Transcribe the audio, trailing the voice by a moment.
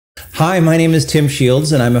Hi, my name is Tim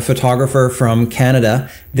Shields and I'm a photographer from Canada.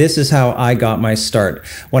 This is how I got my start.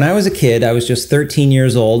 When I was a kid, I was just 13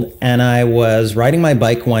 years old and I was riding my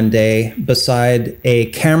bike one day beside a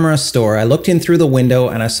camera store. I looked in through the window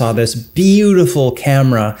and I saw this beautiful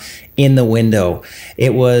camera in the window.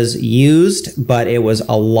 It was used, but it was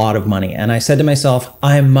a lot of money. And I said to myself,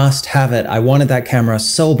 I must have it. I wanted that camera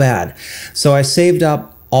so bad. So I saved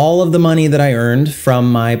up all of the money that I earned from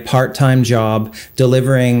my part-time job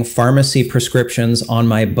delivering pharmacy prescriptions on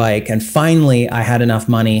my bike. And finally, I had enough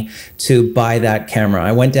money to buy that camera.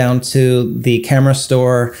 I went down to the camera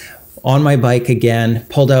store on my bike again,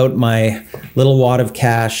 pulled out my little wad of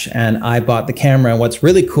cash, and I bought the camera. And what's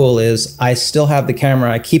really cool is I still have the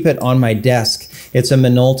camera. I keep it on my desk. It's a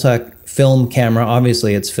Minolta film camera.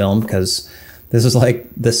 Obviously, it's film because this is like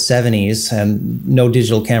the 70s and no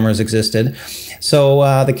digital cameras existed.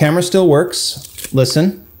 So the camera still works,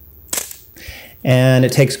 listen, and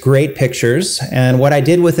it takes great pictures. And what I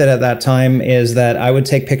did with it at that time is that I would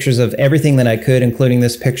take pictures of everything that I could, including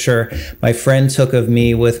this picture my friend took of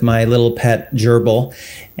me with my little pet gerbil.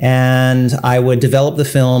 And I would develop the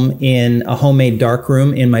film in a homemade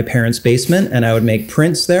darkroom in my parents' basement, and I would make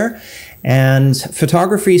prints there. And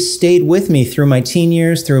photography stayed with me through my teen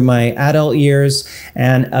years, through my adult years,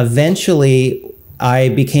 and eventually I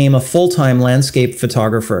became a full-time landscape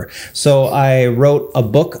photographer. So I wrote a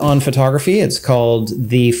book on photography. It's called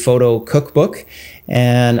The Photo Cookbook.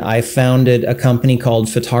 And I founded a company called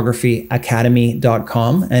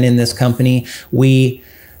photographyacademy.com. And in this company, we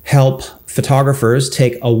help photographers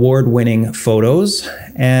take award-winning photos.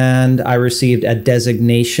 And I received a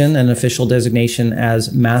designation, an official designation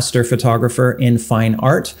as Master Photographer in Fine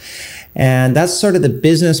Art. And that's sort of the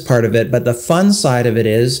business part of it. But the fun side of it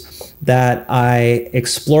is that I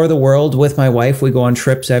explore the world with my wife. We go on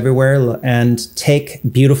trips everywhere and take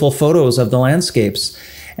beautiful photos of the landscapes.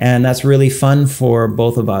 And that's really fun for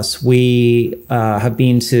both of us. We have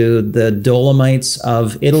been to the Dolomites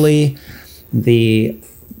of Italy, the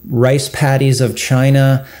rice paddies of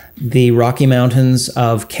China, the Rocky Mountains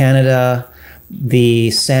of Canada, the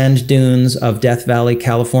sand dunes of Death Valley,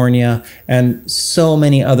 California, and so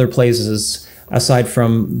many other places aside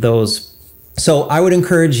from those. So I would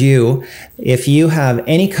encourage you, if you have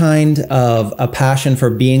any kind of a passion for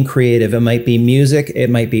being creative, it might be music, it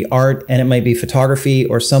might be art, and it might be photography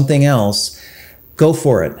or something else, go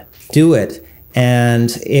for it, do it.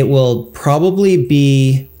 And it will probably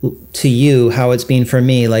be to you how it's been for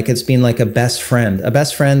me. Like it's been like a best friend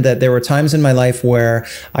that there were times in my life where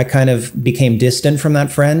I kind of became distant from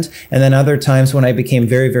that friend. And then other times when I became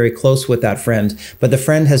very, very close with that friend. But the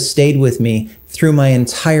friend has stayed with me through my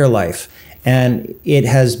entire life. And it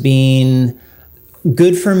has been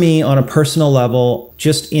good for me on a personal level,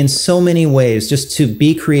 just in so many ways, just to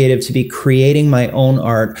be creative, to be creating my own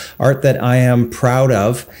art that I am proud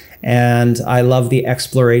of. And I love the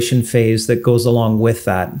exploration phase that goes along with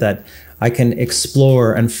that, that I can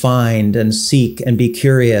explore and find and seek and be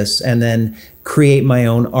curious and then create my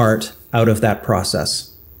own art out of that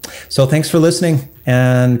process. So thanks for listening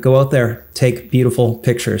and go out there, take beautiful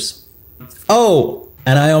pictures. Oh,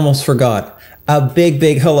 and I almost forgot. A big,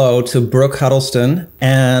 big hello to Brooke Huddleston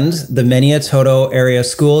and the Maniototo Area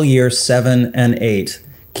School, year 7 and 8.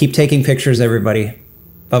 Keep taking pictures, everybody.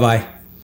 Bye-bye.